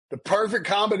The perfect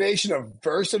combination of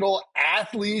versatile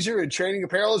athleisure and training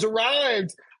apparel has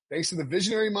arrived. Thanks to the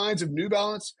visionary minds of New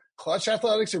Balance, Clutch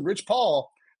Athletics, and Rich Paul,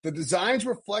 the designs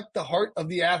reflect the heart of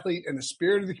the athlete and the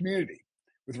spirit of the community.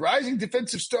 With rising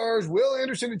defensive stars Will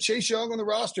Anderson and Chase Young on the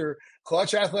roster,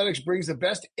 Clutch Athletics brings the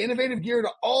best innovative gear to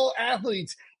all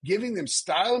athletes, giving them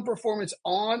style and performance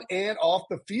on and off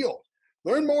the field.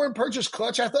 Learn more and purchase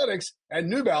Clutch Athletics at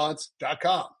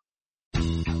newbalance.com.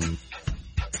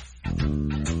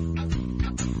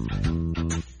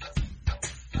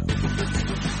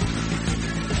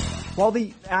 While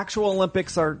the actual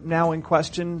Olympics are now in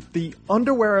question, the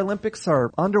underwear Olympics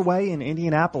are underway in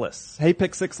Indianapolis. Hey,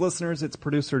 Pick Six listeners, it's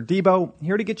producer Debo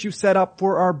here to get you set up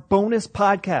for our bonus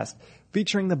podcast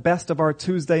featuring the best of our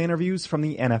Tuesday interviews from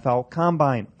the NFL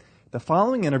Combine. The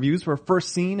following interviews were first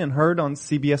seen and heard on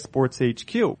CBS Sports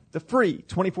HQ, the free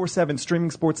 24/7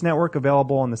 streaming sports network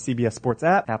available on the CBS Sports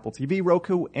app, Apple TV,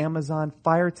 Roku, Amazon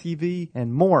Fire TV,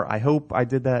 and more. I hope I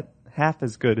did that half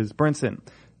as good as Brinson.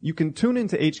 You can tune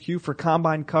into HQ for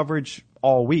Combine coverage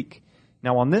all week.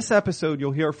 Now, on this episode,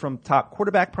 you'll hear from top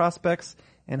quarterback prospects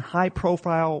and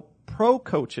high-profile pro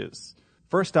coaches.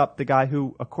 First up, the guy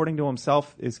who, according to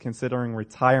himself, is considering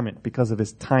retirement because of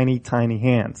his tiny, tiny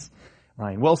hands.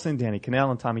 Ryan Wilson, Danny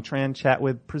Cannell, and Tommy Tran chat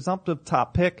with presumptive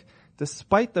top pick,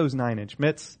 despite those 9-inch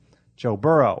mitts, Joe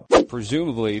Burrow.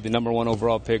 Presumably, the number one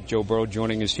overall pick, Joe Burrow,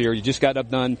 joining us here. You just got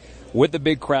up done with the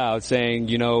big crowd saying,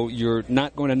 you know, you're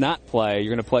not going to not play.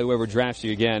 You're going to play whoever drafts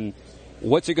you again.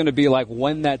 What's it going to be like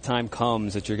when that time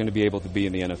comes that you're going to be able to be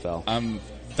in the NFL?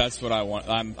 That's what I want.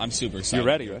 I'm super excited. You're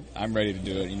ready, right? I'm ready to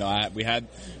do it. You know, we had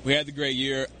the great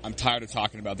year. I'm tired of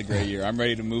talking about the great year. I'm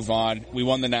ready to move on. We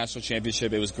won the national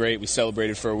championship. It was great. We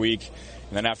celebrated for a week.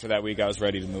 And then after that week, I was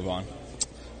ready to move on.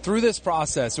 Through this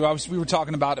process, we were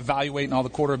talking about evaluating all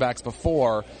the quarterbacks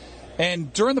before,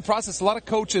 and during the process, a lot of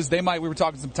coaches, we were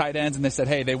talking to some tight ends, and they said,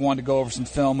 hey, they wanted to go over some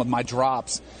film of my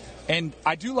drops. And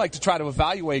I do like to try to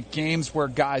evaluate games where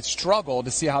guys struggle to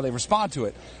see how they respond to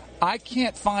it. I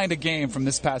can't find a game from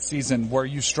this past season where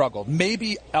you struggled.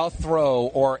 Maybe a throw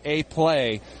or a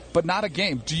play, but not a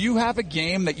game. Do you have a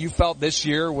game that you felt this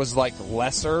year was like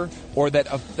lesser, or that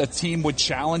a team would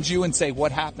challenge you and say,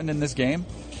 what happened in this game?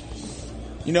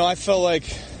 You know, I felt like,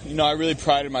 I really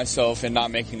prided myself in not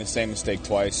making the same mistake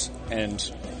twice. And,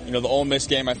 the Ole Miss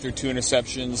game, I threw 2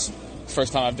 interceptions.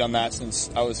 First time I've done that since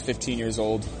I was 15 years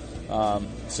old.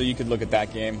 So you could look at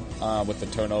that game with the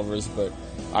turnovers. But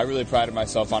I really prided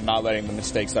myself on not letting the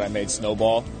mistakes that I made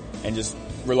snowball and just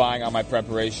relying on my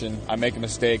preparation. I make a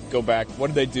mistake, go back. What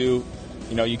did they do?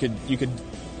 You could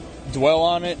dwell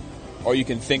on it, or you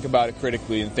can think about it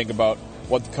critically and think about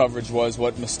what the coverage was,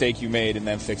 what mistake you made, and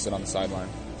then fix it on the sideline.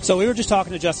 So we were just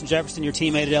talking to Justin Jefferson, your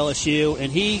teammate at LSU,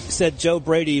 and he said Joe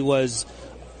Brady was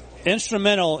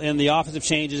instrumental in the offensive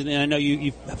changes, and I know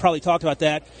you've probably talked about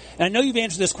that. And I know you've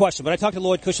answered this question, but I talked to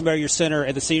Lloyd Cushenberry, your center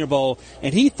at the Senior Bowl,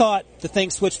 and he thought the thing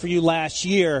switched for you last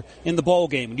year in the bowl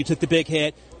game when you took the big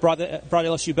hit, brought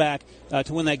LSU back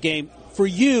to win that game. For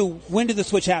you, when did the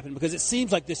switch happen? Because it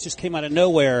seems like this just came out of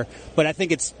nowhere, but I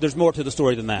think there's more to the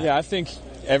story than that. Yeah, I think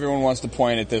everyone wants to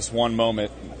point at this one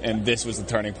moment, and this was the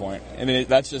turning point. And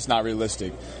that's just not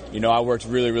realistic. I worked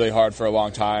really, really hard for a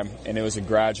long time, and it was a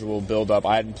gradual build-up.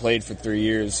 I hadn't played for 3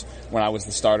 years when I was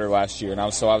the starter last year, and I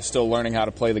was still learning how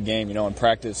to play the game. In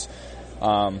practice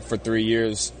for 3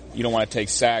 years, you don't want to take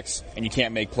sacks, and you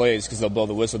can't make plays because they'll blow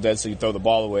the whistle dead, so you throw the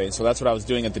ball away. So that's what I was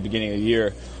doing at the beginning of the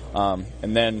year.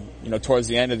 And then, towards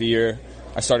the end of the year,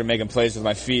 I started making plays with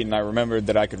my feet, and I remembered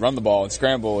that I could run the ball and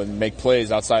scramble and make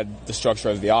plays outside the structure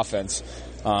of the offense.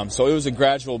 So it was a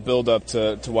gradual build-up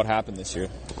to what happened this year.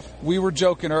 We were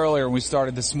joking earlier when we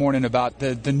started this morning about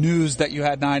the news that you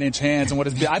had 9-inch hands and what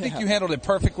I think you handled it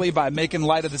perfectly by making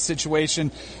light of the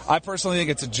situation. I personally think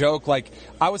it's a joke. Like,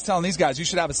 I was telling these guys, you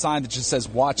should have a sign that just says,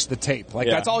 watch the tape.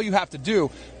 That's all you have to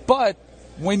do. But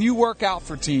when you work out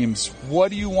for teams,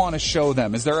 what do you want to show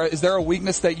them? Is there a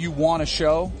weakness that you want to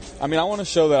show? I mean, I want to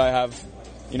show that I have,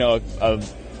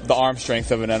 the arm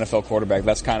strength of an NFL quarterback.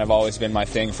 That's kind of always been my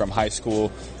thing from high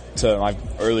school to my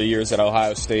early years at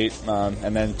Ohio State,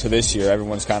 and then to this year.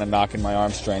 Everyone's kind of knocking my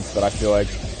arm strength, but I feel like,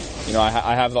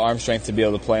 I have the arm strength to be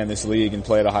able to play in this league and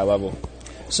play at a high level.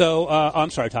 So, I'm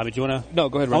sorry, Tommy, do you want to? No,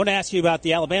 go ahead, Ron. I want to ask you about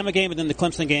the Alabama game and then the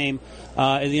Clemson game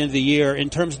at the end of the year. In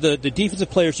terms of the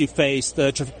defensive players you faced,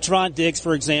 Trevon Diggs,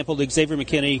 for example, the Xavier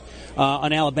McKinney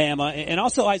on Alabama, and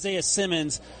also Isaiah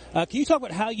Simmons. Can you talk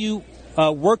about how you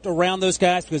worked around those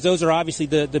guys? Because those are obviously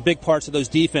the big parts of those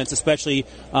defense, especially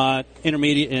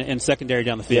intermediate and secondary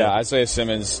down the field. Yeah, Isaiah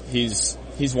Simmons, he's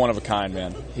one of a kind,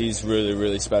 man. He's really,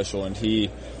 really special, and he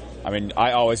I mean,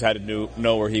 I always had to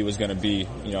know where he was going to be.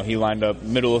 You know, he lined up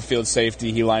middle of field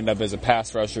safety. He lined up as a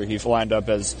pass rusher. He lined up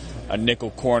as a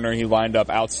nickel corner. He lined up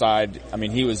outside. I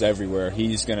mean, he was everywhere.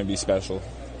 He's going to be special.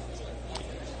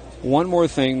 One more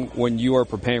thing when you are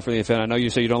preparing for the NFL, I know you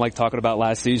say you don't like talking about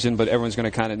last season, but everyone's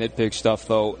going to kind of nitpick stuff,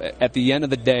 though. At the end of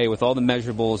the day, with all the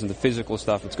measurables and the physical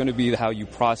stuff, it's going to be how you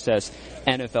process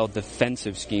NFL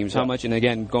defensive schemes. How much, and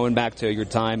again, going back to your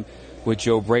time with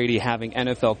Joe Brady, having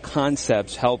NFL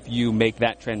concepts help you make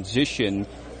that transition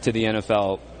to the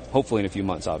NFL, hopefully in a few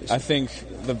months, obviously. I think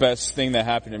the best thing that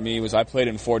happened to me was I played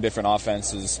in 4 different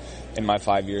offenses in my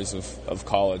 5 years of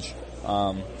college.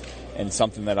 And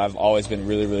something that I've always been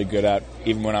really, really good at,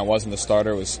 even when I wasn't the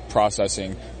starter, was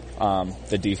processing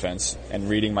the defense and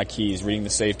reading my keys, reading the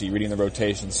safety, reading the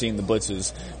rotation, seeing the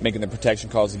blitzes, making the protection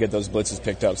calls to get those blitzes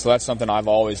picked up. So that's something I've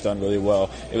always done really well.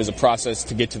 It was a process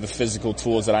to get to the physical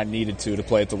tools that I needed to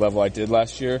play at the level I did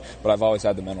last year, but I've always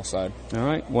had the mental side. All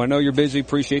right. Well, I know you're busy.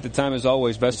 Appreciate the time as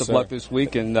always. Best of luck this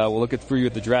week, and we'll look for you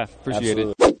at the draft. Appreciate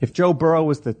it. If Joe Burrow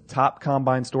was the top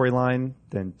combine storyline,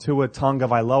 then Tua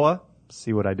Tagovailoa,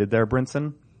 see what I did there,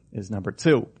 Brinson, is number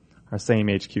 2. Our same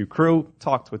HQ crew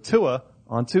talked with Tua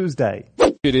on Tuesday.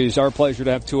 It is our pleasure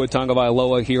to have Tua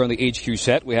Tagovailoa here on the HQ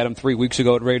set. We had him 3 weeks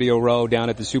ago at Radio Row down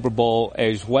at the Super Bowl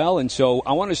as well. And so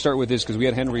I want to start with this because we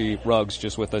had Henry Ruggs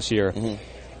just with us here. Mm-hmm.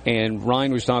 And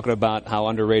Ryan was talking about how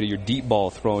underrated your deep ball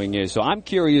throwing is. So I'm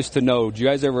curious to know, do you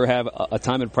guys ever have a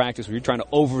time in practice where you're trying to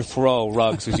overthrow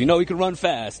Ruggs? Because you know he can run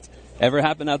fast. Ever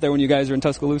happen out there when you guys are in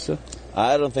Tuscaloosa?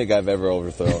 I don't think I've ever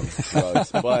overthrown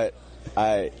Ruggs. But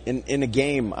in a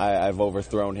game, I've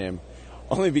overthrown him.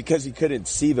 Only because he couldn't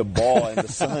see the ball in the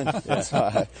sun. That's why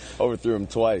I overthrew him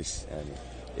twice. And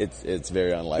it's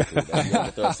very unlikely that you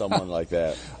overthrow someone like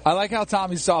that. I like how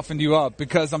Tommy softened you up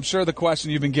because I'm sure the question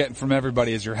you've been getting from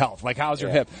everybody is your health. Like, how's your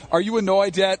hip? Are you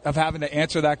annoyed yet of having to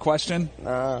answer that question?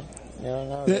 No.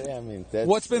 I mean,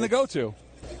 what's been the go-to?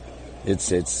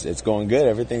 It's going good.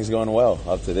 Everything's going well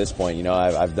up to this point. You know,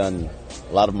 I've done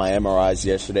a lot of my MRIs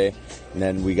yesterday, and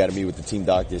then we got to meet with the team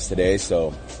doctors today,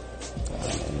 so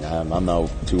I'm not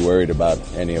too worried about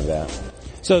any of that.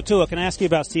 So, Tua, can I ask you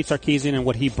about Steve Sarkisian and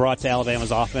what he brought to Alabama's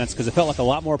offense? Because it felt like a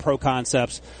lot more pro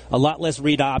concepts, a lot less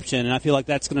read option, and I feel like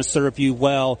that's going to serve you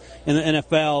well in the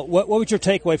NFL. What was your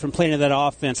takeaway from playing in that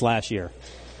offense last year?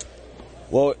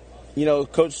 Well, you know,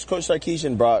 Coach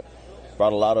Sarkisian brought a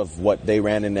lot of what they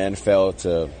ran in the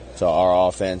NFL to our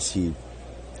offense.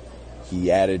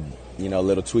 He added, you know,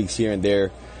 little tweaks here and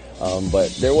there. But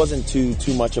there wasn't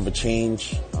too much of a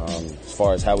change as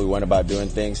far as how we went about doing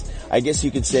things. I guess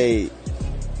you could say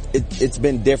it's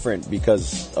been different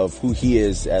because of who he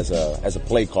is as a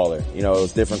play caller. You know, it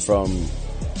was different from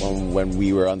when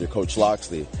we were under Coach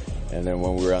Loxley and then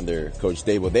when we were under Coach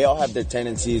Dable. They all have their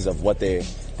tendencies of what they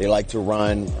like to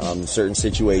run certain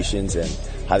situations and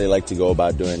how they like to go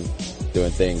about doing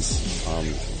things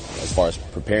as far as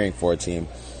preparing for a team.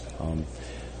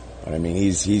 But I mean,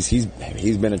 he's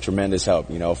been a tremendous help,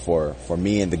 you know, for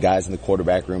me and the guys in the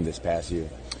quarterback room this past year.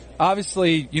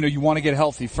 Obviously, you know, you want to get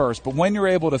healthy first, but when you're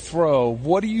able to throw,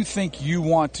 what do you think you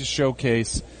want to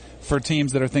showcase for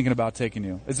teams that are thinking about taking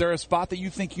you? Is there a spot that you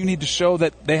think you need to show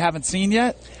that they haven't seen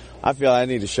yet? I feel I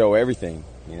need to show everything.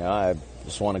 You know, I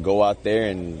just want to go out there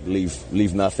and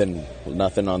leave nothing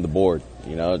on the board.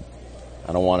 You know,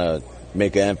 I don't want to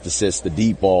make an emphasis the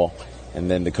deep ball, and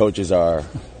then the coaches are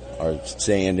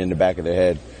saying in the back of their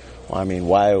head, well, I mean,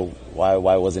 why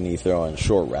wasn't he throwing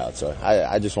short routes? So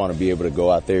I just want to be able to go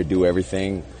out there, do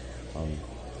everything,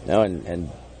 and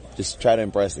just try to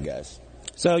impress the guys.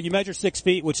 So you measure 6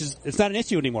 feet, which is it's not an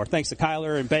issue anymore, thanks to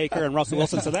Kyler and Baker and Russell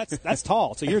Wilson. So that's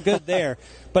tall. So you're good there.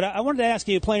 But I wanted to ask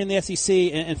you, playing in the SEC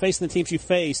and facing the teams you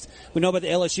faced, we know about the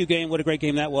LSU game, what a great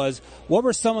game that was. What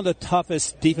were some of the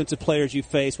toughest defensive players you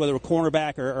faced, whether a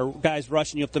cornerback or guys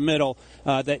rushing you up the middle,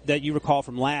 that you recall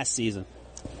from last season?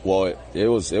 Well, it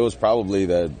was probably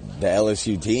the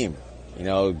LSU team. You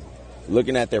know,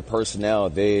 looking at their personnel,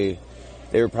 they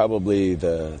were probably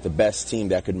the best team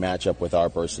that could match up with our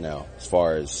personnel as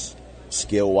far as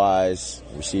skill-wise,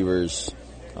 receivers,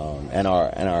 and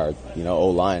our you know,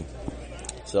 O-line.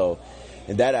 So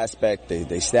in that aspect,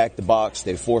 they stacked the box.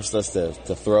 They forced us to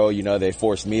throw. You know, they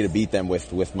forced me to beat them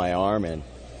with my arm, and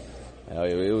you know,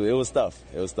 it was tough.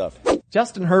 It was tough.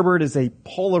 Justin Herbert is a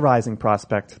polarizing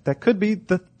prospect that could be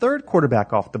the third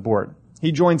quarterback off the board.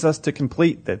 He joins us to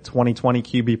complete the 2020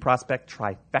 QB prospect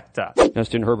trifecta.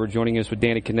 Justin Herbert joining us with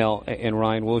Danny Cannell and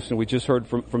Ryan Wilson. We just heard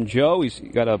from Joe. He's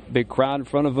got a big crowd in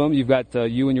front of him. You've got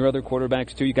you and your other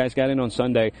quarterbacks, too. You guys got in on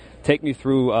Sunday. Take me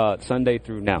through Sunday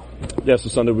through now. Yeah, so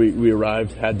Sunday we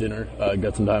arrived, had dinner,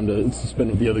 got some time to spend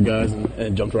with the other guys,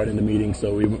 and jumped right into meetings.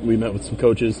 So we met with some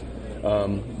coaches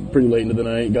pretty late into the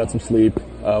night, got some sleep,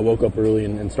 woke up early,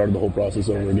 and started the whole process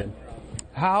over again.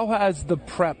 How has the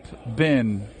prep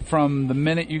been from the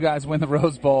minute you guys win the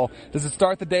Rose Bowl? Does it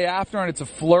start the day after and it's a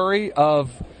flurry of,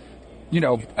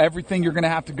 everything you're going to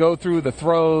have to go through, the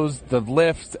throws, the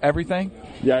lifts, everything?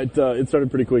 Yeah, it started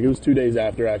pretty quick. It was 2 days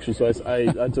after, actually, so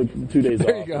I took 2 days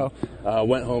there off. You go.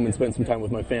 Went home and spent some time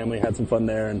with my family, had some fun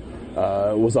there, and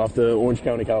was off to Orange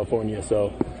County, California.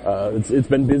 So it's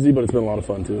been busy, but it's been a lot of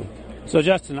fun, too. So,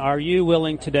 Justin, are you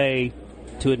willing today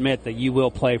to admit that you will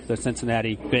play for the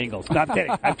Cincinnati Bengals? No,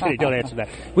 I'm kidding. Don't answer that.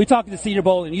 We talked at the Senior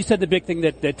Bowl, and you said the big thing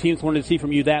that teams wanted to see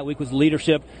from you that week was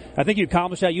leadership. I think you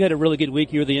accomplished that. You had a really good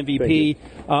week. You were the MVP.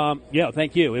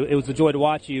 Thank you. It was a joy to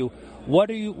watch you.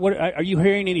 What are you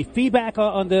hearing any feedback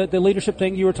on the leadership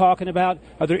thing you were talking about?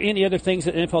 Are there any other things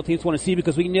that NFL teams want to see?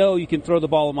 Because we know you can throw the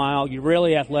ball a mile. You're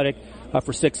really athletic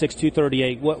for 6'6",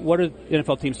 238. What are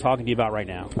NFL teams talking to you about right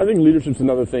now? I think leadership's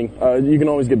another thing. You can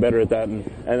always get better at that, and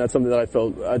that's something that I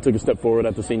felt I took a step forward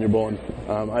at the Senior Bowl, and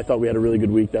I thought we had a really good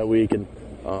week that week, and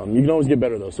you can always get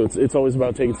better, though. So it's always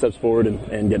about taking steps forward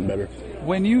and getting better.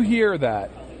 When you hear that,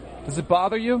 does it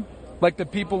bother you? Like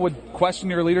that people would question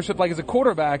your leadership? Like as a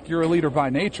quarterback, you're a leader by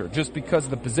nature just because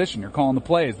of the position. You're calling the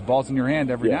plays. The ball's in your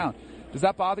hand every down. Does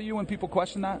that bother you when people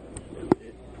question that?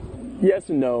 Yes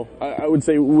and no. I would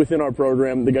say within our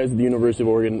program, the guys at the University of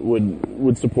Oregon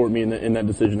would support me in that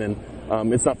decision. And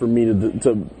it's not for me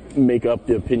to make up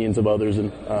the opinions of others.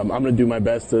 And I'm going to do my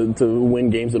best to win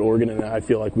games at Oregon. And I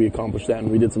feel like we accomplished that. And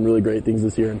we did some really great things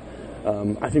this year. And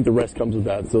I think the rest comes with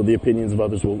that. So the opinions of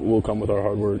others will come with our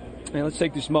hard work. And let's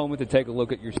take this moment to take a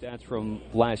look at your stats from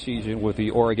last season with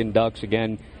the Oregon Ducks.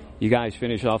 Again, you guys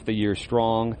finish off the year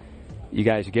strong. You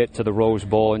guys get to the Rose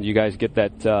Bowl, and you guys get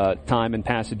that time in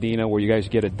Pasadena where you guys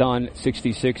get it done.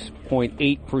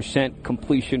 66.8%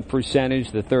 completion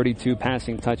percentage, the 32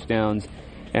 passing touchdowns,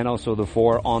 and also the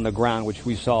 4 on the ground, which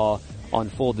we saw on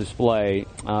full display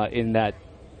in that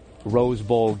Rose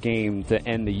Bowl game to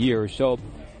end the year. So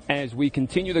as we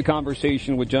continue the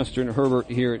conversation with Justin Herbert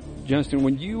here, Justin,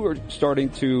 when you were starting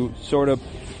to sort of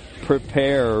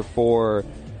prepare for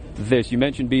this, you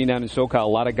mentioned being down in SoCal, a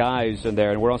lot of guys in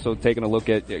there, and we're also taking a look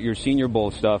at your Senior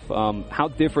Bowl stuff. How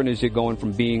different is it going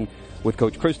from being with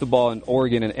Coach Cristobal in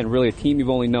Oregon and really a team you've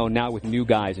only known now with new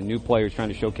guys and new players trying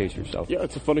to showcase yourself? Yeah,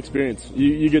 it's a fun experience.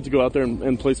 You get to go out there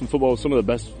and play some football with some of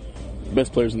the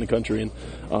best players in the country, and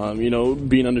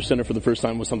being under center for the first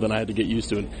time was something I had to get used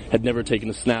to, and had never taken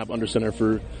a snap under center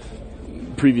for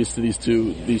previous to these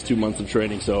two months of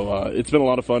training. So it's been a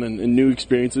lot of fun and new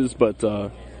experiences, but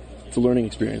it's a learning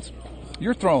experience.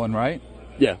 You're throwing, right?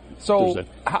 Yeah. So Thursday.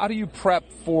 How do you prep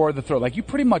for the throw? Like, you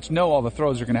pretty much know all the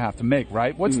throws you're going to have to make,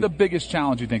 right? What's the biggest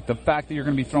challenge, you think? The fact that you're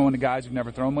going to be throwing to guys you've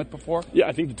never thrown with before? Yeah,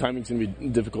 I think the timing's going to be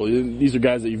difficult. These are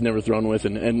guys that you've never thrown with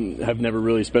and have never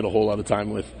really spent a whole lot of time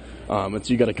with. And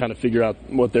so you got to kind of figure out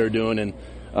what they're doing. And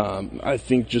I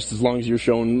think just as long as you're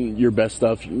showing your best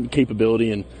stuff,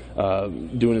 capability, and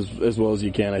doing as well as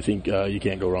you can, I think you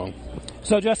can't go wrong.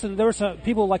 So, Justin, there were some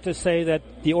people like to say that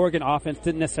the Oregon offense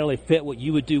didn't necessarily fit what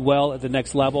you would do well at the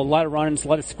next level. A lot of runs, a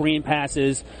lot of screen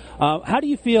passes. How do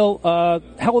you feel?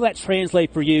 How will that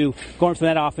translate for you going from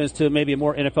that offense to maybe a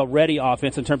more NFL-ready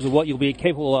offense in terms of what you'll be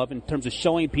capable of in terms of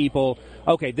showing people,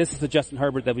 okay, this is the Justin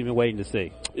Herbert that we've been waiting to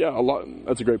see? Yeah,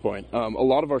 that's a great point. A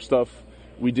lot of our stuff,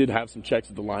 we did have some checks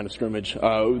at the line of scrimmage. A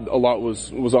lot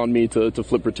was on me to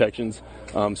flip protections.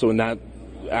 So in that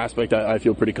aspect, I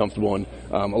feel pretty comfortable, and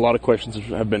a lot of questions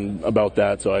have been about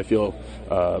that, so I feel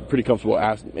pretty comfortable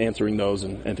answering those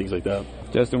and things like that.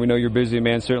 Justin, we know you're busy,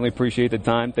 man. Certainly appreciate the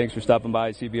time. Thanks for stopping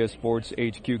by CBS Sports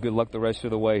HQ. Good luck the rest of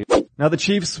the way. Now, the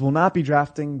Chiefs will not be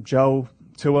drafting Joe,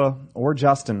 Tua, or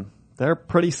Justin. They're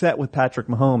pretty set with Patrick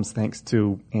Mahomes, thanks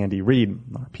to Andy Reid.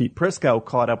 Pete Prisco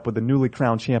caught up with the newly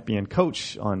crowned champion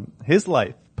coach on his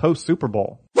life post-Super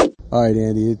Bowl. All right,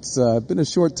 Andy, it's been a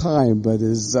short time, but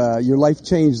has your life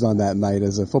changed on that night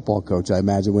as a football coach, I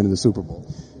imagine, winning the Super Bowl?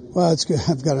 Well, it's good.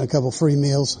 I've gotten a couple free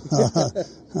meals.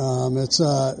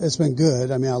 It's been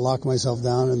good. I mean, I locked myself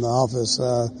down in the office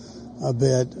a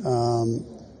bit,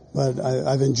 but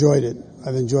I've enjoyed it.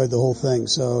 I've enjoyed the whole thing.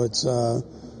 So it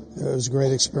was a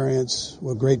great experience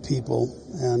with great people,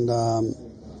 and I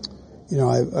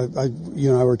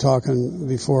were talking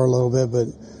before a little bit, but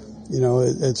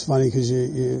it's funny because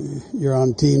you're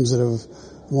on teams that have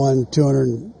won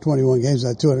 221 games.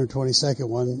 That 222nd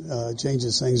one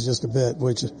changes things just a bit,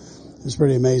 which is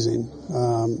pretty amazing.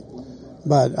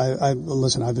 But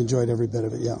listen, I've enjoyed every bit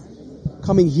of it, yeah.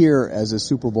 Coming here as a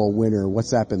Super Bowl winner,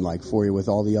 what's that been like for you with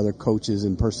all the other coaches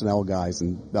and personnel guys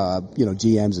and,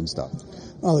 GMs and stuff?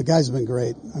 Oh, the guys have been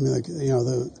great. I mean,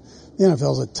 the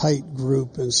NFL is a tight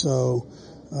group, and so,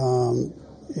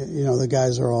 the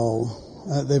guys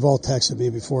are they've all texted me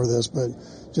before this, but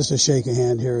just a shake of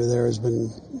hand here or there has been,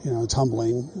 it's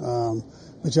humbling.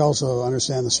 But you also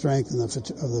understand the strength of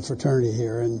the fraternity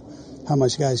here and how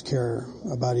much guys care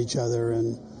about each other,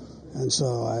 and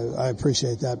so I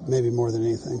appreciate that maybe more than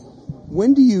anything.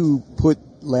 When do you put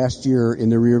last year in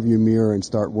the rearview mirror and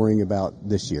start worrying about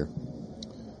this year?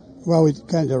 Well, we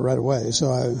kind of did it right away.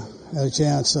 So I had a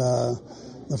chance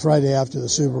the Friday after the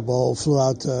Super Bowl, flew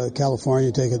out to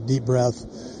California, take a deep breath,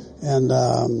 and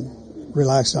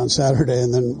relaxed on Saturday,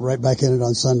 and then right back in it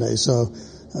on Sunday. So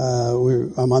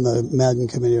I'm on the Madden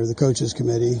committee, or the coaches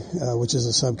committee, which is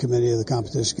a subcommittee of the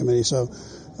competition committee. So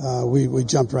we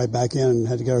jumped right back in and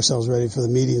had to get ourselves ready for the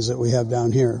meetings that we have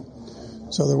down here.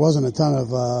 So there wasn't a ton of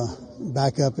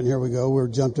backup, and here we go.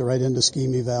 We jumped right into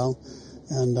scheme eval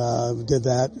and did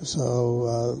that.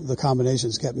 So the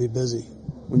combinations kept me busy.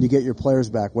 When you get your players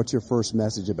back, what's your first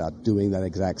message about doing that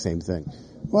exact same thing?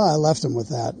 Well, I left them with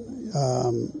that.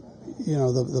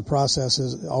 The process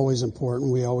is always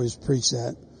important. We always preach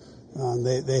that.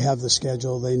 They have the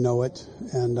schedule, they know it,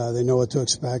 and they know what to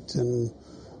expect and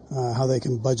how they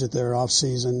can budget their off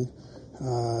season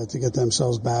to get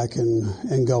themselves back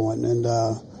and going.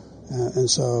 And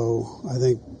so I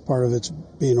think part of it's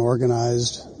being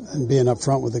organized and being up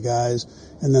front with the guys,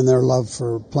 and then their love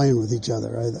for playing with each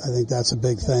other. I think that's a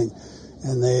big thing.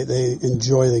 And they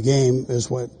enjoy the game is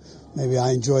what maybe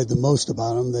I enjoyed the most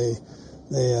about them.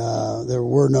 There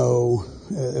were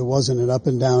it wasn't an up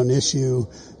and down issue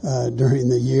during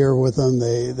the year with them.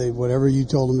 They whatever you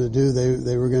told them to do,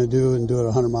 they were going to do and do it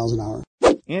 100 miles an hour.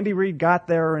 Andy Reid got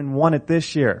there and won it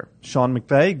this year. Sean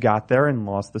McVay got there and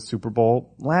lost the Super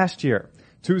Bowl last year.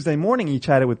 Tuesday morning, he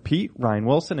chatted with Pete, Ryan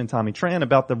Wilson, and Tommy Tran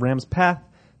about the Rams' path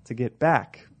to get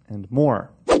back and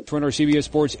more. Turn our CBS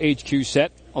Sports HQ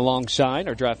set alongside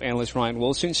our draft analyst Ryan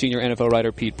Wilson, senior NFL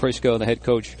writer Pete Prisco, and the head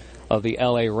coach of the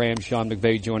LA Rams, Sean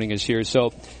McVay, joining us here.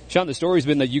 So, Sean, the story's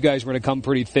been that you guys were going to come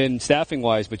pretty thin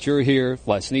staffing-wise, but you're here,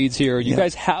 Les Snead's here. You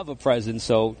guys have a presence,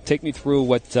 so take me through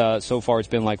what so far it's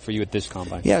been like for you at this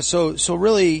combine. Yeah, so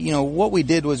really, what we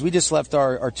did was we just left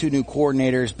our two new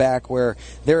coordinators back where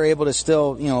they're able to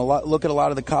still, look at a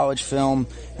lot of the college film,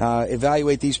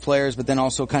 evaluate these players, but then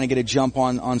also kind of get a jump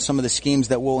on some of the schemes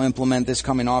that we'll implement this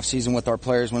coming off season with our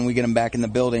players when we get them back in the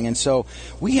building. And so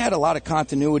we had a lot of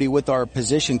continuity with our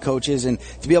position coaches, and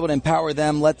to be able to empower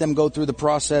them, let them go through the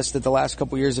process that the last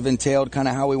couple of years have entailed, kind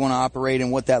of how we want to operate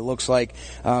and what that looks like,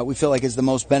 we feel like is the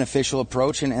most beneficial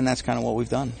approach, and that's kind of what we've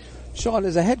done. Sean,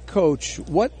 as a head coach,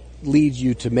 what leads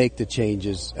you to make the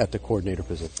changes at the coordinator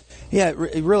position? Yeah,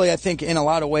 really, I think in a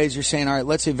lot of ways you're saying, all right,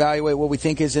 let's evaluate what we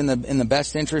think is in the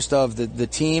best interest of the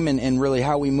team and really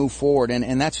how we move forward.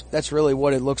 And that's really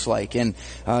what it looks like. And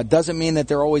doesn't mean that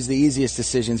they're always the easiest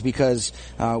decisions, because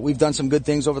we've done some good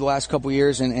things over the last couple of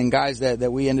years, and guys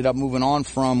that we ended up moving on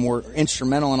from were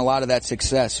instrumental in a lot of that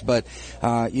success. But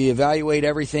you evaluate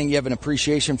everything. You have an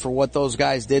appreciation for what those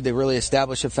guys did to really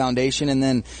establish a foundation. And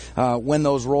then when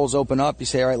those roles open up, you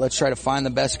say, all right, let's try to find the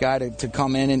best guy to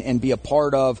come in and be a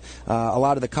part of a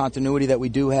lot of the continuity that we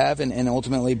do have and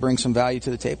ultimately bring some value to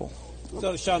the table.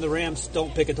 So, Sean, the Rams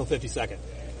don't pick until 52nd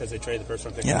because they traded the first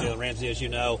round pick. Jalen Ramsey, as you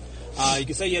know. You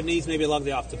can say you have needs maybe along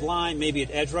the offensive line, maybe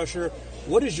an edge rusher.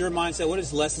 What is your mindset? What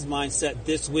is Les's mindset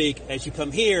this week as you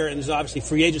come here? And there's obviously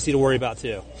free agency to worry about,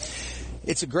 too.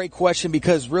 It's a great question,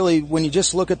 because really when you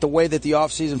just look at the way that the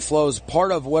offseason flows,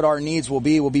 part of what our needs will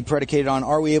be predicated on,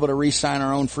 are we able to re-sign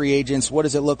our own free agents? What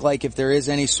does it look like if there is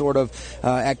any sort of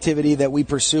activity that we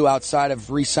pursue outside of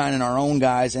re-signing our own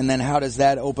guys? And then how does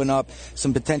that open up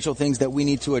some potential things that we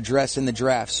need to address in the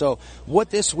draft? So what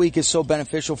this week is so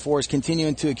beneficial for is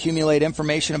continuing to accumulate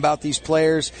information about these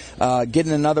players,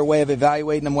 getting another way of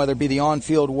evaluating them, whether it be the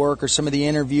on-field work or some of the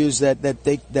interviews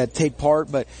that take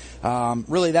part. But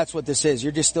really that's what this is.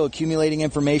 You're just still accumulating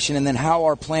information, and then how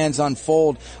our plans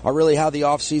unfold are really how the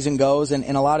off season goes, and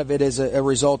a lot of it is a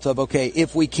result of, okay,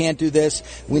 if we can't do this,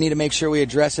 we need to make sure we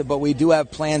address it, but we do have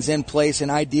plans in place,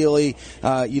 and ideally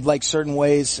you'd like certain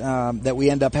ways that we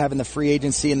end up having the free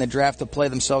agency and the draft to play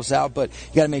themselves out, but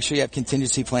you got to make sure you have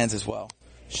contingency plans as well.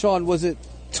 Sean, was it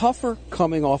tougher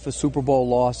coming off a Super Bowl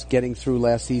loss, getting through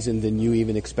last season than you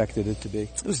even expected it to be?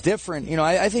 It was different.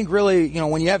 I think really,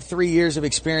 when you have 3 years of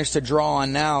experience to draw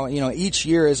on now, each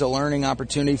year is a learning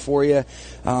opportunity for you.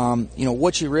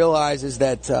 What you realize is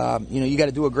that, you got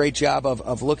to do a great job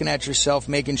of looking at yourself,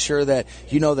 making sure that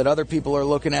you know that other people are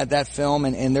looking at that film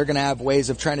and they're going to have ways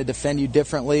of trying to defend you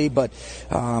differently,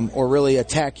 or really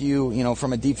attack you,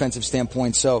 from a defensive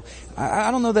standpoint. So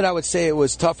I don't know that I would say it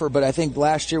was tougher, but I think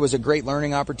last year was a great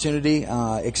learning opportunity.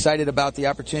 Excited about the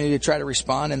opportunity to try to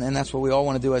respond, and that's what we all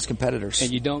want to do as competitors.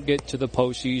 And you don't get to the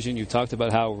postseason. You talked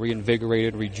about how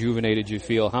reinvigorated, rejuvenated you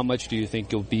feel. How much do you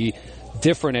think you'll be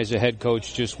different as a head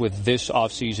coach just with this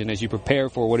offseason as you prepare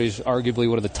for what is arguably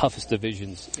one of the toughest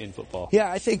divisions in football? Yeah,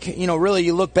 I think, really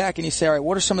you look back and you say, all right,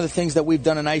 what are some of the things that we've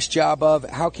done a nice job of?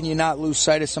 How can you not lose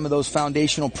sight of some of those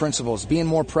foundational principles? Being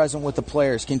more present with the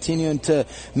players, continuing to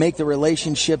make the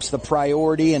relationships the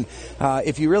priority. And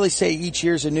if you really say each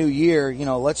year's a new year,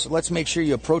 let's make sure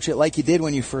you approach it like you did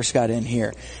when you first got in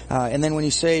here. And then when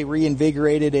you say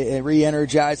reinvigorated,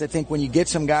 re-energized, I think when you get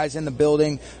some guys in the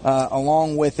building,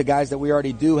 along with the guys that we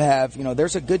already do have,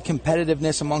 there's a good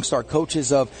competitiveness amongst our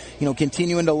coaches of,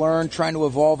 continuing to learn, trying to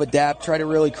evolve, adapt, try to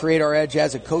really create our edge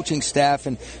as a coaching staff.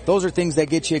 And those are things that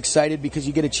get you excited because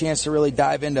you get a chance to really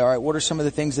dive into, all right, what are some of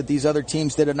the things that these other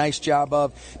teams did a nice job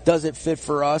of? Does it fit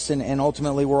for us? And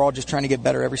ultimately, we're all just trying to get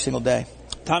better every single day.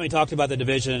 Tommy talked about the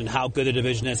division and how good the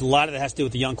division is. A lot of it has to do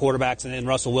with the young quarterbacks and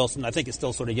Russell Wilson. I think it's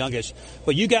still sort of youngish.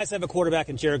 But you guys have a quarterback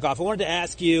in Jared Goff. I wanted to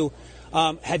ask you,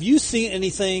 have you seen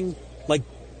anything like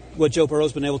what Joe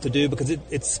Burrow's been able to do? Because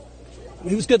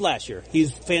he was good last year.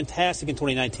 He's fantastic in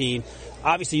 2019.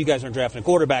 Obviously, you guys aren't drafting a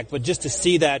quarterback, but just to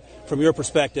see that from your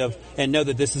perspective and know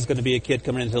that this is going to be a kid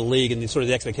coming into the league and sort of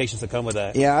the expectations that come with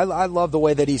that. Yeah, I love the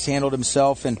way that he's handled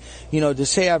himself. And, to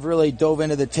say I've really dove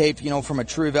into the tape, from a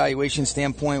true evaluation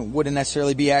standpoint wouldn't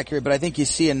necessarily be accurate, but I think you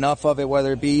see enough of it,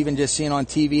 whether it be even just seeing on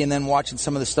TV and then watching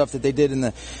some of the stuff that they did in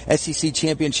the SEC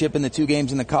championship and the 2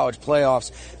 games in the college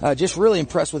playoffs. Just really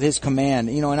impressed with his command,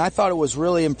 and I thought it was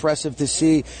really impressive to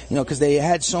see, because they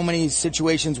had so many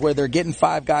situations where they're getting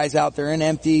 5 guys out there and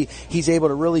empty. He's able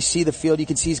to really see the field. You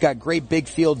can see he's got great big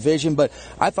field vision, but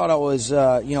I thought I was,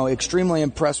 extremely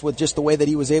impressed with just the way that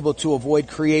he was able to avoid,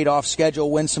 create off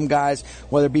schedule, when some guys,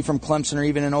 whether it be from Clemson or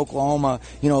even in Oklahoma,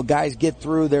 guys get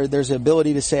through there. There's the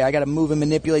ability to say, I got to move and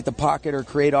manipulate the pocket or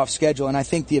create off schedule. And I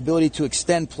think the ability to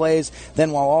extend plays,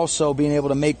 then while also being able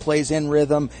to make plays in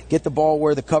rhythm, get the ball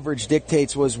where the coverage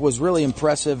dictates was really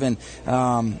impressive. And,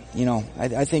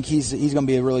 I think he's going to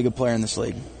be a really good player in this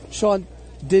league. Sean,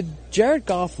 did Jared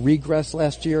Goff regress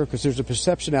last year? Because there's a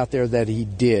perception out there that he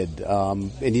did,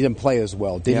 and he didn't play as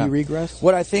well. Did he regress?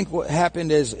 What I think what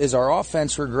happened is our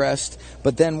offense regressed,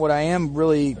 but then what I am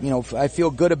really, I feel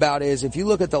good about is if you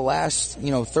look at the last,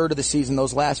 third of the season,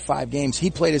 those last 5 games, he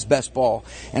played his best ball.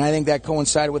 And I think that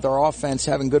coincided with our offense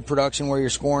having good production where you're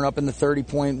scoring up in the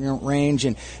 30-point range,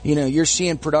 and, you're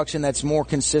seeing production that's more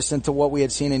consistent to what we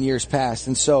had seen in years past.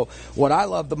 And so what I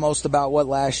love the most about what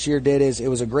last year did is it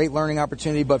was a great learning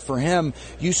opportunity, but for him,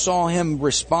 you saw him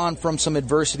respond from some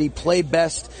adversity, play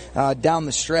best down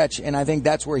the stretch, and I think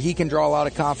that's where he can draw a lot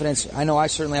of confidence. I know I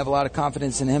certainly have a lot of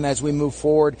confidence in him as we move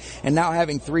forward, and now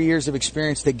having 3 years of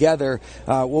experience together,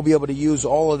 we'll be able to use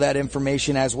all of that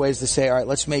information as ways to say, all right,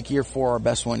 let's make year 4 our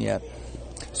best one yet.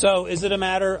 So is it a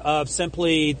matter of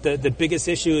simply the biggest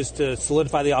issue is to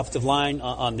solidify the offensive line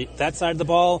on that side of the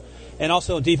ball, and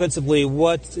also defensively,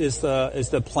 what is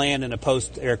the plan in a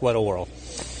post-Eric Weddle world?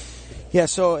 Yeah,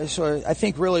 so I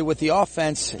think really with the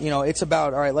offense, it's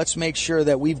about, all right, let's make sure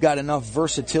that we've got enough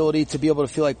versatility to be able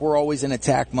to feel like we're always in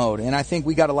attack mode. And I think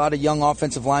we got a lot of young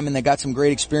offensive linemen that got some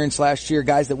great experience last year,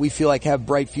 guys that we feel like have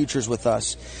bright futures with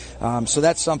us. So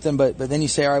that's something, but then you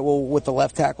say, all right, well, with the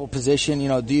left tackle position,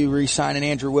 do you re-sign an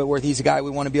Andrew Whitworth? He's a guy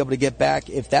we want to be able to get back.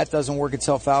 If that doesn't work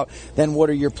itself out, then what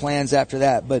are your plans after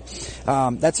that? But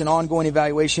that's an ongoing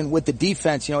evaluation. With the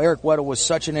defense, Eric Weddle was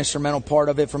such an instrumental part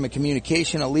of it from a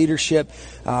communication, a leadership,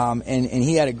 and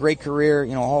he had a great career,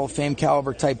 Hall of Fame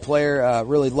caliber type player.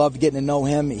 Really loved getting to know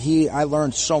him. I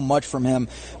learned so much from him,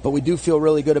 but we do feel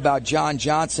really good about John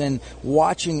Johnson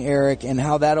watching Eric and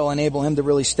how that'll enable him to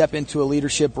really step into a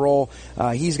leadership role.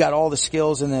 He's got all the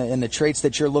skills and the traits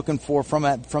that you're looking for from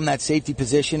that safety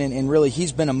position, and really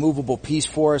he's been a movable piece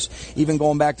for us, even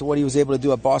going back to what he was able to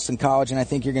do at Boston College. And I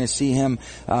think you're going to see him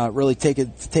really take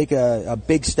a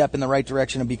big step in the right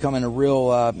direction of becoming a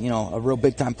real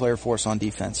big time player for force on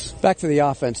defense. Back to the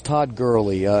offense, Todd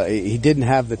Gurley. He didn't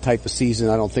have the type of season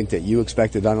I don't think that you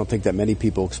expected. I don't think that many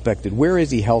people expected. Where is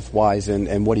he health-wise,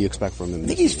 and what do you expect from him? I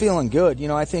think he's feeling good.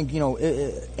 I think,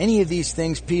 any of these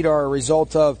things, Pete, are a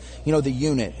result of, the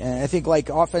unit. And I think like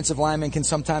offensive linemen can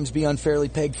sometimes be unfairly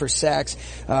pegged for sacks,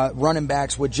 running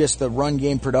backs with just the run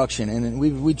game production. And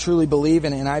we truly believe,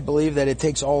 and I believe that it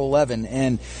takes all 11.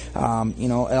 And,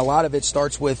 a lot of it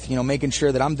starts with, making sure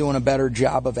that I'm doing a better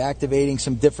job of activating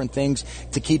some different things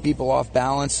to keep people off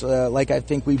balance, like I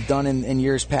think we've done in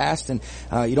years past. And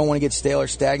you don't want to get stale or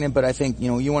stagnant, but I think,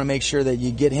 you want to make sure that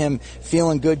you get him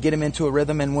feeling good, get him into a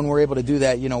rhythm, and when we're able to do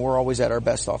that, we're always at our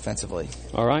best offensively.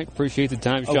 All right. Appreciate the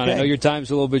time, Sean. Okay. I know your time's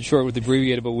a little bit short with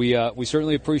abbreviated, but we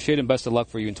certainly appreciate it, and best of luck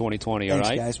for you in 2020, Thanks, all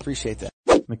right? guys. Appreciate that.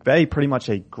 McVay, pretty much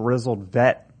a grizzled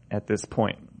vet at this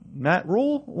point. Matt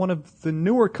Rule, one of the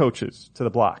newer coaches to the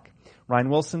block. Ryan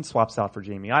Wilson swaps out for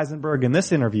Jamie Eisenberg in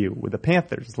this interview with the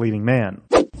Panthers' leading man.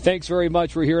 Thanks very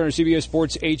much. We're here on our CBS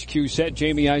Sports HQ set.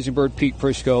 Jamie Eisenberg, Pete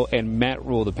Prisco, and Matt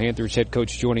Rule, the Panthers head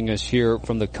coach, joining us here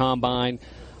from the Combine.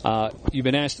 You've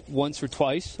been asked once or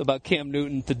twice about Cam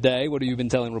Newton today. What have you been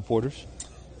telling reporters?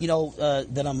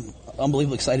 That I'm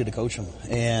unbelievably excited to coach him.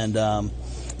 And,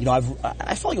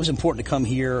 I felt like it was important to come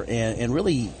here and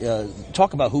really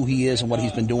talk about who he is and what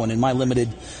he's been doing in my limited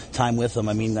time with him.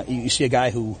 I mean, you see a guy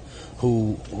who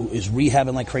is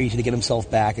rehabbing like crazy to get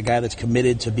himself back, a guy that's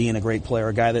committed to being a great player,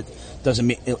 a guy that does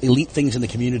elite things in the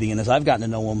community. And as I've gotten to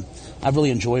know him, I've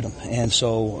really enjoyed him. And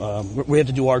so we have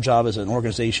to do our job as an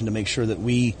organization to make sure that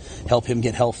we help him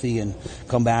get healthy and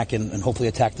come back and hopefully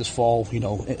attack this fall,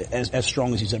 as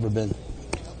strong as he's ever been.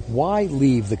 Why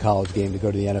leave the college game to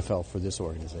go to the NFL for this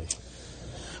organization?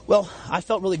 Well, I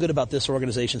felt really good about this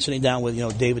organization, sitting down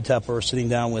with, David Tepper, sitting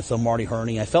down with Marty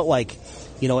Herney. I felt like,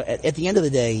 at the end of the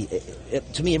day,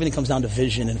 to me, everything comes down to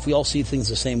vision. And if we all see things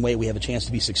the same way, we have a chance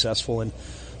to be successful. And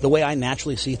the way I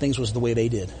naturally see things was the way they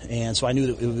did. And so I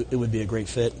knew that it would be a great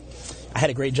fit. I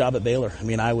had a great job at Baylor. I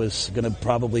mean, I was going to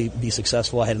probably be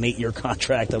successful. I had an 8-year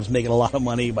contract. I was making a lot of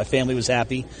money. My family was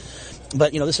happy.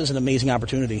 But, this is an amazing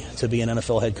opportunity to be an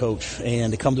NFL head coach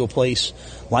and to come to a place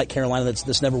like Carolina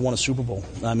that's never won a Super Bowl.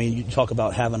 I mean, you talk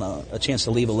about having a chance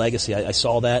to leave a legacy. I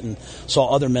saw that and saw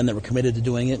other men that were committed to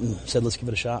doing it and said, let's give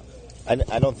it a shot.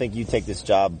 I don't think you take this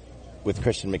job with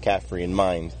Christian McCaffrey in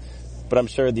mind, but I'm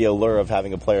sure the allure of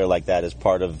having a player like that is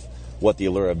part of what the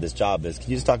allure of this job is. Can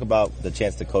you just talk about the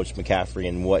chance to coach McCaffrey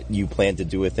and what you plan to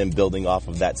do with him building off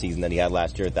of that season that he had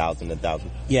last year,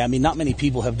 1,000. Yeah, I mean, not many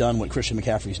people have done what Christian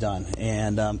McCaffrey's done.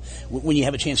 And when you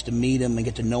have a chance to meet him and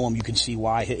get to know him, you can see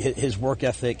why. His work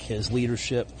ethic, his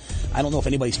leadership. I don't know if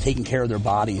anybody's taking care of their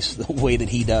bodies the way that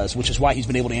he does, which is why he's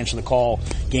been able to answer the call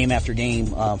game after game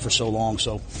for so long.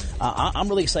 So I'm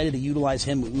really excited to utilize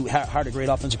him. We hired a great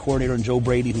offensive coordinator in Joe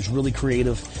Brady, who's really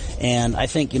creative. And I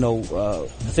think, the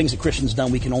things that Christian's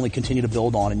done, we can only continue to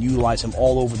build on and utilize him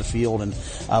all over the field. And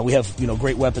we have,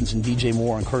 great weapons in DJ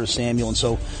Moore and Curtis Samuel. And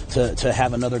so to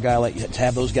have another guy to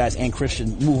have those guys and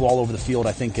Christian move all over the field,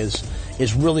 I think is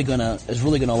really gonna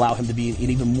allow him to be an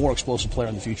even more explosive player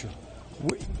in the future.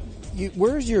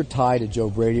 Where's your tie to Joe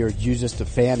Brady, or are you just a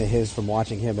fan of his from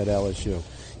watching him at LSU?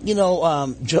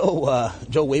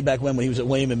 Joe way back when he was at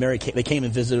William and Mary, they came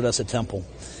and visited us at Temple,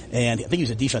 and I think he was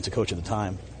a defensive coach at the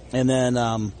time. And then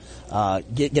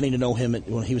getting to know him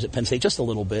when he was at Penn State just a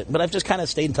little bit. But I've just kind of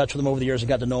stayed in touch with him over the years and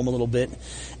got to know him a little bit.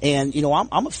 And,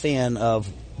 I'm a fan of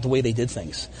the way they did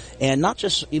things. And not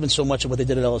just even so much of what they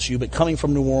did at LSU, but coming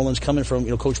from New Orleans, coming from,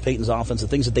 Coach Payton's offense, the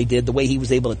things that they did, the way he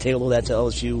was able to tailor that to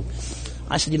LSU.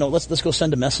 I said, let's go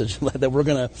send a message that we're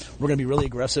gonna be really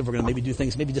aggressive. We're gonna maybe do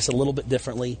things maybe just a little bit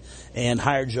differently, and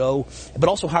hire Joe, but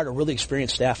also hired a really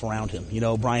experienced staff around him.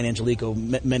 Brian Angelico,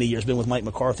 many years, been with Mike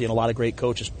McCarthy and a lot of great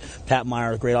coaches. Pat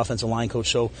Meyer, a great offensive line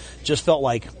coach. So just felt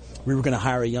like we were going to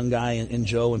hire a young guy in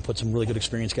Joe and put some really good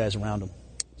experienced guys around him.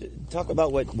 Talk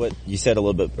about what you said a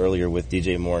little bit earlier with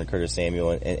DJ Moore and Curtis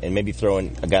Samuel, and maybe throw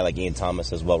in a guy like Ian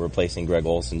Thomas as well, replacing Greg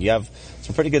Olsen. You have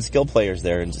some pretty good skill players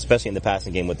there, and especially in the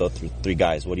passing game with those three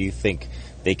guys. What do you think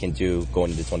they can do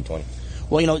going into 2020?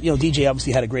 Well, DJ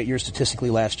obviously had a great year statistically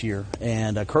last year,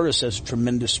 and Curtis has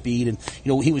tremendous speed, and,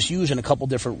 he was used in a couple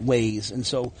different ways. And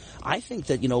so I think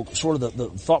that, sort of the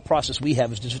thought process we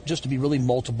have is just to be really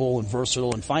multiple and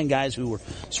versatile and find guys who are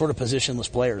sort of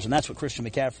positionless players. And that's what Christian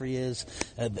McCaffrey is.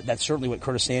 That's certainly what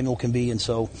Curtis Samuel can be. And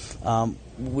so,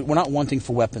 we're not wanting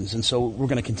for weapons. And so we're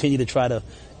going to continue to try to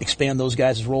expand those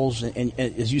guys' roles. And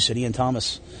as you said, Ian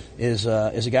Thomas is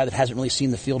a guy that hasn't really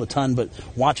seen the field a ton, but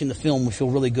watching the film, we feel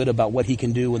really good about what he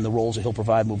can do and the roles that he'll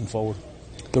provide moving forward.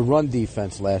 The run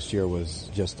defense last year was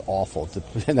just awful,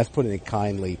 and that's putting it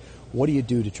kindly. What do you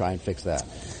do to try and fix that?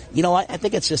 I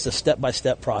think it's just a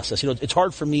step-by-step process. It's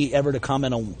hard for me ever to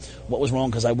comment on what was wrong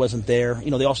because I wasn't there.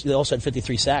 They also had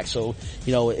 53 sacks, so,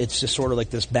 it's just sort of like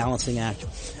this balancing act.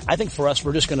 I think for us,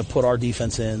 we're just going to put our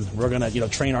defense in. We're going to,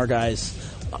 train our guys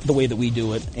the way that we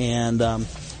do it, and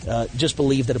just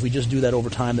believe that if we just do that over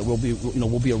time, that we'll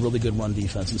be a really good run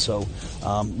defense. And so,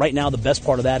 right now, the best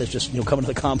part of that is just, coming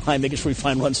to the combine, making sure we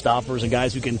find run stoppers and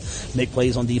guys who can make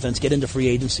plays on defense, get into free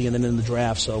agency and then in the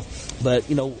draft. So, but,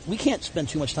 we can't spend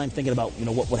too much time thinking about,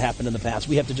 what happened in the past.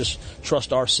 We have to just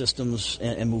trust our systems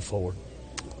and move forward.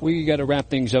 We got to wrap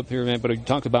things up here, man, but you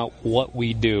talked about what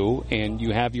we do, and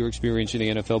you have your experience in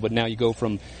the NFL, but now you go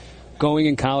from going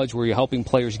in college where you're helping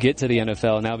players get to the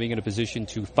NFL and now being in a position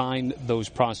to find those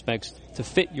prospects to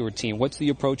fit your team. What's the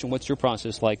approach and what's your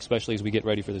process like, especially as we get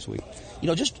ready for this week?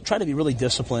 Just try to be really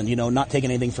disciplined, not taking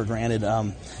anything for granted.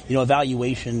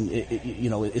 Evaluation,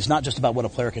 is not just about what a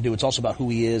player can do. It's also about who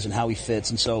he is and how he fits.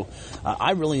 And so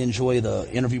I really enjoy the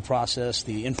interview process,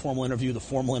 the informal interview, the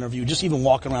formal interview, just even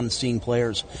walking around and seeing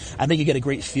players. I think you get a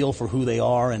great feel for who they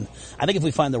are. And I think if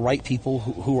we find the right people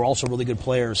who are also really good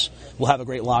players, we'll have a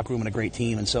great locker room and a great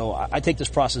team. And so I take this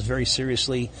process very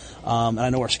seriously. And I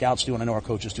know our scouts do and I know our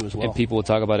coaches do as well. And people will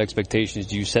talk about expectations.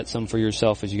 Do you set some for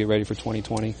yourself as you get ready for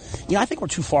 2020? I think we're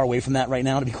too far away from that right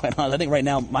now, to be quite honest. I think right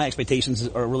now my expectations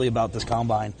are really about this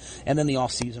combine and then the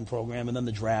off-season program and then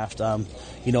the draft. I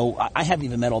haven't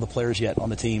even met all the players yet on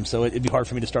the team, so it'd be hard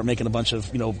for me to start making a bunch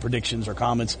of, predictions or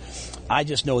comments. I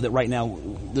just know that right now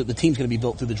the team's going to be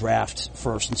built through the draft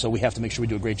first, and so we have to make sure we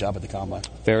do a great job at the combine.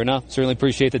 Fair enough. Certainly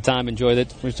appreciate the time. Enjoyed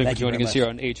it. Thanks for joining us much here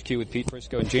on HQ with Pete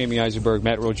Prisco and Jamie Eisenberg.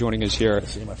 Matt Rowe joining us here.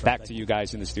 Back to you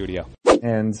guys in the studio.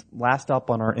 And last up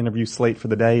on our interview slate for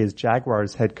the day is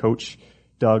Jaguars head coach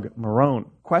Doug Marrone.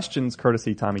 Questions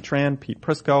courtesy Tommy Tran, Pete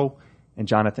Prisco, and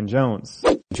Jonathan Jones.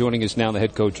 Joining us now, the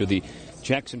head coach of the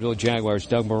Jacksonville Jaguars,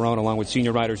 Doug Marrone, along with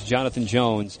senior writers Jonathan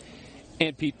Jones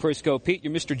and Pete Prisco. Pete,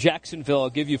 you're Mr. Jacksonville. I'll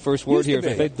give you first word here.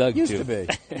 If I Doug Used too. to be.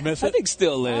 You miss it? I think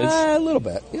still is. A little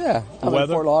bit, yeah. I'm in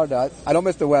Fort Lauderdale. I don't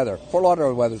miss the weather. Fort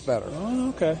Lauderdale weather's better. Oh,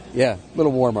 okay. Yeah, a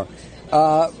little warmer.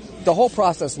 The whole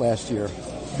process last year,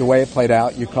 the way it played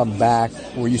out, you come back.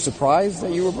 Were you surprised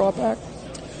that you were brought back?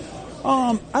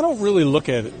 I don't really look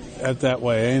at it that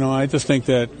way. I just think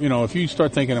that, if you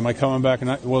start thinking, am I coming back?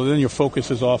 Then your focus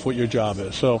is off what your job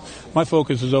is. So my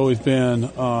focus has always been,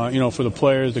 for the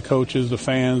players, the coaches, the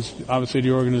fans, obviously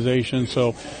the organization.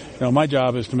 So, my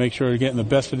job is to make sure you're getting the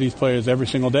best of these players every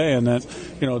single day, and that,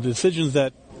 the decisions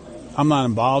that I'm not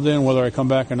involved in, whether I come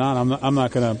back or not, I'm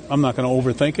not gonna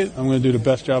overthink it. I'm gonna do the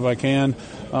best job I can,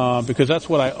 because that's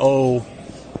what I owe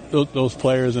those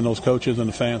players and those coaches and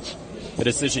the fans. The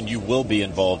decision you will be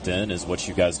involved in is what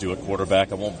you guys do at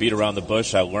quarterback. I won't beat around the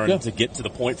bush. I learned to get to the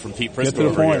point from Pete Prisco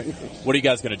over here. What are you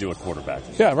guys going to do at quarterback?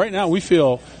 Yeah, right now we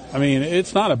feel,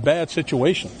 it's not a bad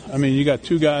situation. You got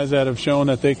two guys that have shown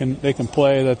that they can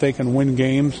play, that they can win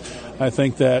games. I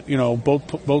think that, both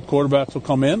quarterbacks will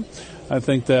come in. I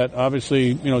think that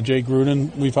obviously, Jay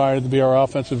Gruden, we've hired to be our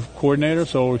offensive coordinator,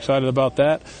 so we're excited about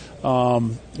that.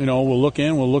 We'll look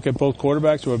at both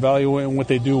quarterbacks. We're evaluating what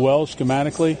they do well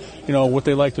schematically, what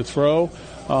they like to throw.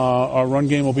 Our run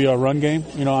game will be our run game,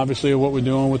 obviously what we're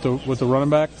doing with the running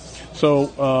back. So,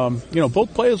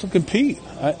 both players will compete.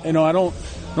 I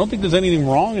don't think there's anything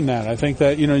wrong in that. I think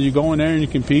that, you go in there and you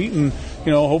compete and,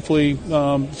 hopefully,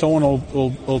 someone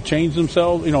will change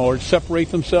themselves, or separate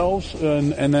themselves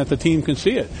and that the team can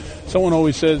see it. Someone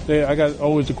always says, I got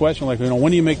always a question like,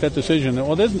 when do you make that decision?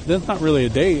 Well, there's not really a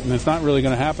date, and it's not really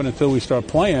going to happen until we start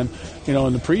playing, in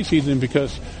the preseason,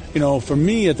 because, for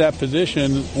me at that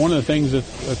position, one of the things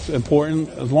that's important,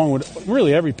 along with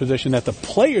really every position, that the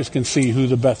players can see who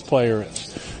the best player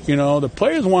is. The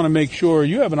players want to make sure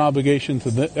you have an obligation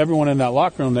to everyone in that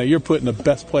locker room that you're putting the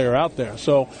best player out there.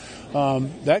 So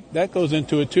that goes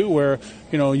into it too, where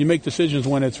you make decisions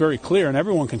when it's very clear and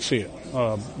everyone can see it,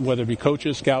 whether it be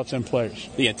coaches, scouts, and players.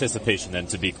 The anticipation, then,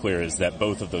 to be clear, is that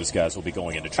both of those guys will be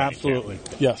going into training Absolutely,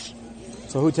 camp. Yes.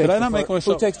 So who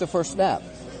takes the first snap?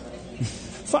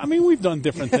 We've done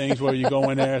different things where you go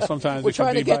in there. Sometimes we're it can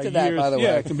trying be to get by to that, years. by the way.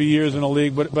 Yeah, it can be years in the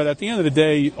league. But at the end of the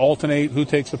day, you alternate who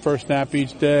takes the first snap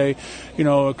each day. And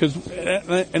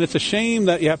it's a shame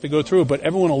that you have to go through it. But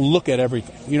everyone will look at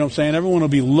everything. You know what I'm saying? Everyone will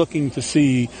be looking to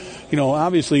see.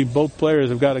 Obviously both players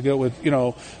have got to go with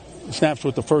snaps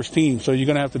with the first team. So you're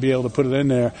going to have to be able to put it in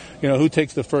there. Who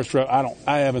takes the first rep?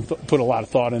 I haven't put a lot of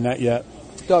thought in that yet.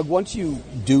 Doug, once you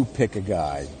do pick a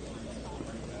guy,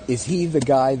 is he the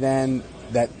guy then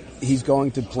that he's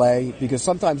going to play? Because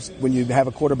sometimes when you have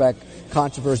a quarterback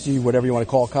controversy, whatever you want to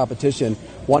call competition,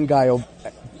 one guy will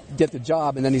get the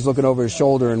job, and then he's looking over his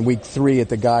shoulder in week 3 at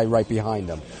the guy right behind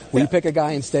him. Will you pick a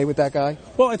guy and stay with that guy?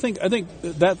 Well, I think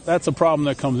that's a problem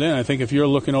that comes in. I think if you're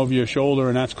looking over your shoulder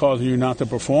and that's causing you not to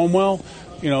perform well,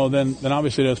 then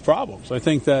obviously there's problems. I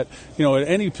think that, at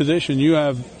any position you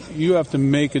have to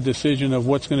make a decision of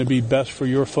what's going to be best for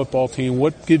your football team,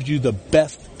 what gives you the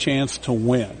best chance to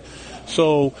win.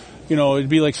 So, it'd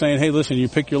be like saying, hey, listen, you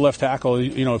pick your left tackle.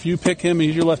 If you pick him and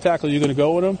he's your left tackle, you're going to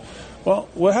go with him. Well,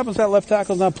 what happens if that left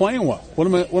tackle's not playing well? What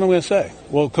am I going to say?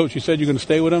 Well, coach, you said you're going to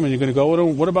stay with him and you're going to go with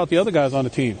him. What about the other guys on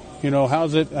the team?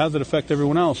 How's it affect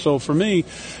everyone else? So for me,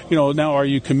 now are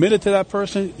you committed to that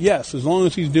person? Yes, as long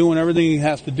as he's doing everything he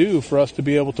has to do for us to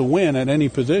be able to win at any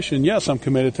position. Yes, I'm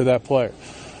committed to that player.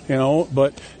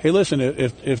 But hey, listen,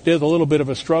 if there's a little bit of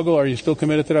a struggle, are you still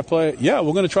committed to that player? Yeah,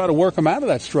 we're going to try to work him out of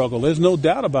that struggle. There's no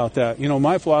doubt about that.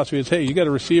 My philosophy is, hey, you got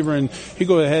a receiver and he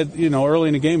goes ahead, early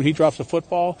in the game and he drops the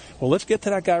football. Well, let's get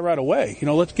to that guy right away.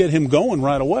 Let's get him going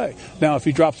right away. Now, if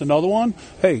he drops another one,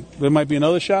 hey, there might be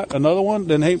another shot, another one,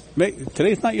 then hey,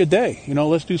 today's not your day.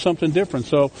 Let's do something different.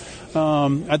 So,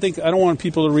 I think I don't want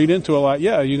people to read into a lot.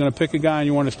 Yeah, you're going to pick a guy and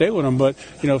you want to stay with him, but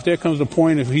if there comes a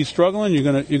point if he's struggling,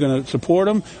 you're going to support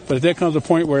him. But if there comes a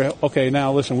point where, okay,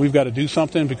 now listen, we've got to do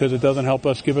something because it doesn't help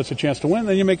us give us a chance to win,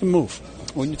 then you make a move.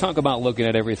 When you talk about looking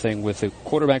at everything with the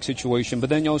quarterback situation, but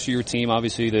then also your team,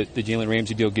 obviously the Jalen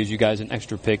Ramsey deal gives you guys an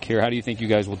extra pick here. How do you think you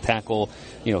guys will tackle,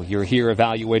 you're here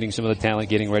evaluating some of the talent,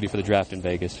 getting ready for the draft in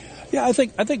Vegas? Yeah, I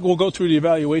think we'll go through the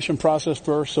evaluation process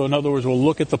first. So in other words, we'll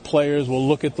look at the players, we'll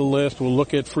look at the list, we'll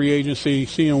look at free agency,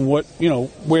 seeing what,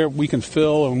 where we can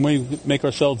fill and we make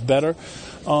ourselves better.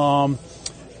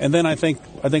 And then I think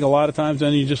a lot of times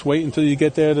then you just wait until you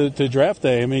get there to draft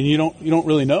day. I mean, you don't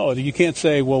really know. You can't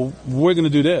say, well, we're going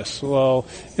to do this. Well,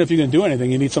 if you're going to do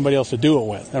anything, you need somebody else to do it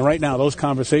with. And right now, those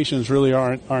conversations really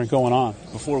aren't going on.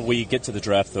 Before we get to the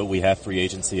draft, though, we have free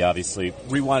agency, obviously.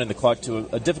 Rewinding the clock to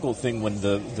a difficult thing when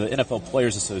the NFL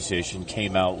Players Association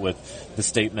came out with the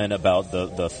statement about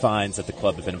the fines that the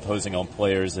club had been imposing on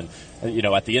players, and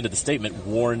at the end of the statement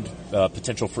warned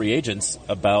potential free agents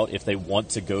about if they want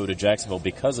to go to Jacksonville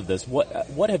because of this.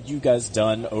 What have you guys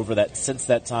done since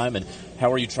that time, and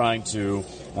how are you trying to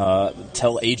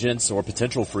tell agents or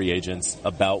potential free agents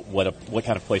about what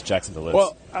kind of place Jacksonville is?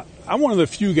 Well, I'm one of the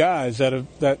few guys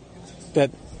that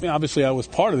obviously I was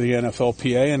part of the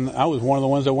NFLPA, and I was one of the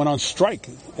ones that went on strike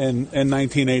in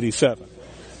 1987.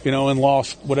 And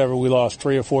lost whatever we lost,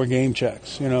 3 or 4 game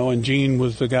checks, and Gene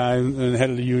was the guy and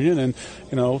head of the union.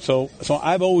 And, so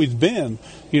I've always been,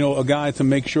 a guy to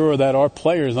make sure that our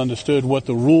players understood what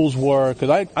the rules were. Cause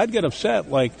I'd get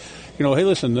upset like, hey,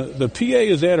 listen, the PA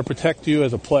is there to protect you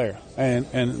as a player.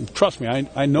 And trust me,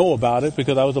 I know about it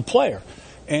because I was a player.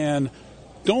 And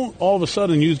don't all of a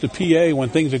sudden use the PA when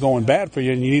things are going bad for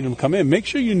you and you need them to come in. Make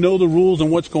sure you know the rules and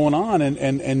what's going on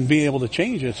and be able to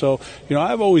change it. So,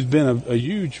 I've always been a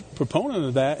huge proponent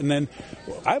of that. And then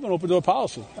I have an open door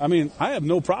policy. I mean, I have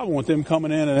no problem with them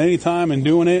coming in at any time and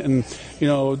doing it. And,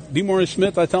 DeMaurice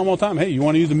Smith, I tell them all the time, hey, you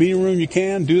want to use the meeting room, you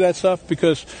can do that stuff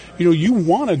because, you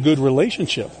want a good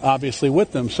relationship, obviously,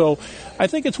 with them. So I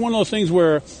think it's one of those things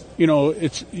where, you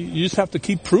just have to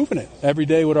keep proving it every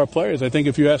day with our players. I think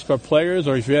if you ask our players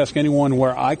or if you ask anyone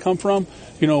where I come from,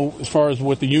 as far as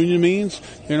what the union means,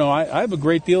 I have a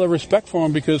great deal of respect for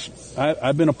them because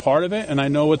I've been a part of it and I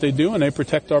know what they do and they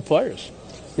protect our players.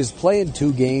 Is playing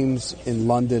 2 games in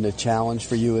London a challenge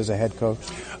for you as a head coach?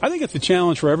 I think it's a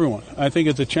challenge for everyone. I think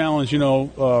it's a challenge,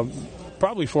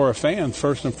 probably for a fan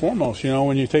first and foremost,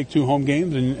 when you take 2 home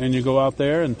games and you go out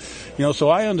there and, so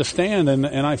I understand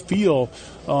and I feel,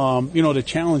 the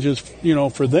challenges,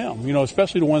 for them,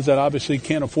 especially the ones that obviously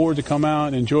can't afford to come out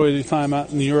and enjoy the time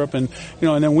out in Europe. And,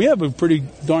 and then we have a pretty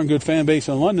darn good fan base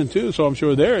in London too. So I'm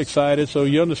sure they're excited. So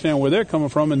you understand where they're coming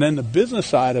from. And then the business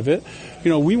side of it,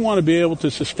 we want to be able to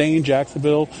sustain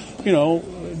Jacksonville,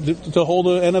 to hold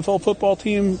an NFL football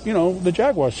team, the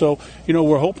Jaguars. So,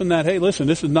 we're hoping that, hey, listen,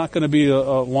 this is not going to be a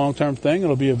long-term thing.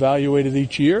 It'll be evaluated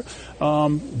each year.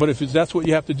 But if that's what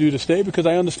you have to do to stay, because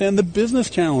I understand the business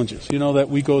challenges, that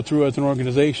we go through as an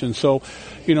organization. So,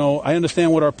 I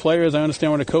understand what our players, I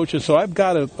understand what the coaches. So I've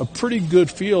got a pretty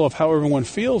good feel of how everyone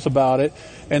feels about it.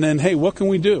 And then, hey, what can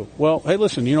we do? Well, hey,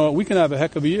 listen, we can have a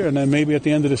heck of a year and then maybe at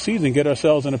the end of the season get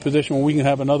ourselves in a position where we can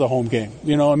have another home game.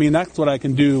 That's what I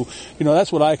can do.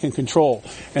 That's what what I can control.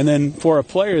 And then for our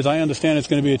players, I understand it's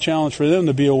going to be a challenge for them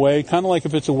to be away, kind of like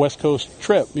if it's a West Coast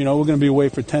trip. We're going to be away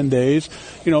for 10 days,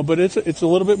 but it's a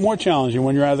little bit more challenging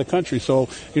when you're out of the country. So,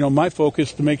 my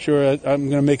focus to make sure I'm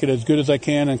going to make it as good as I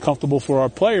can and comfortable for our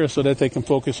players so that they can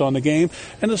focus on the game.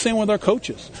 And the same with our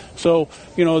coaches. So,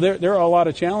 there are a lot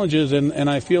of challenges, and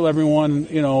I feel everyone,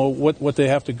 what they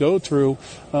have to go through.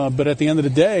 But at the end of the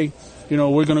day,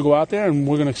 we're going to go out there and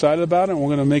we're going to be excited about it, and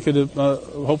we're going to make it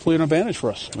hopefully an advantage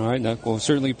for us. All right, Doug. Well,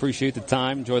 certainly appreciate the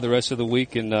time. Enjoy the rest of the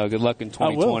week, and good luck in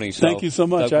 2020. I will. Thank you so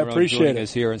much. Doug I appreciate it.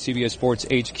 Us here on CBS Sports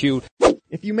HQ.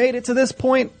 If you made it to this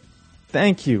point,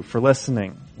 thank you for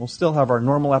listening. We'll still have our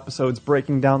normal episodes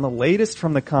breaking down the latest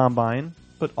from the Combine,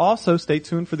 but also stay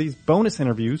tuned for these bonus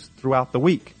interviews throughout the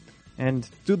week. And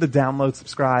do the download,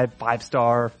 subscribe,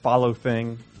 5-star, follow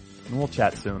thing, and we'll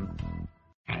chat soon.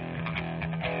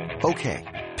 Okay,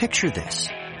 picture this.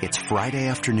 It's Friday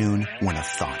afternoon when a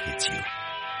thought hits you.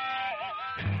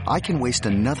 I can waste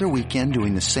another weekend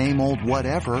doing the same old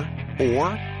whatever, or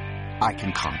I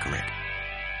can conquer it.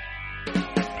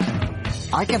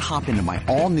 I can hop into my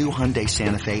all-new Hyundai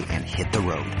Santa Fe and hit the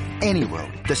road. Any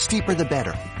road. The steeper the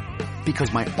better.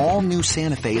 Because my all-new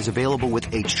Santa Fe is available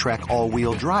with H-Track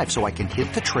all-wheel drive, so I can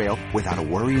hit the trail without a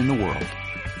worry in the world.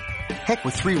 Heck,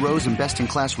 with 3 rows and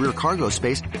best-in-class rear cargo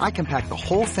space, I can pack the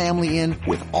whole family in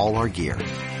with all our gear.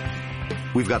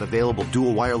 We've got available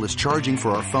dual wireless charging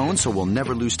for our phones, so we'll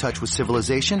never lose touch with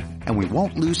civilization, and we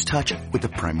won't lose touch with the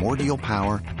primordial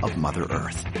power of Mother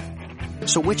Earth.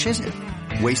 So which is it?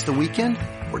 Waste the weekend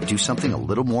or do something a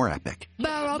little more epic?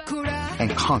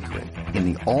 And conquer it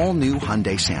in the all-new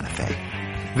Hyundai Santa Fe.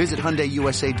 Visit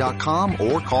HyundaiUSA.com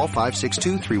or call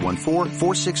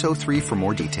 562-314-4603 for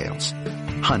more details.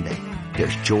 Hyundai,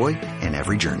 there's joy in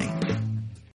every journey.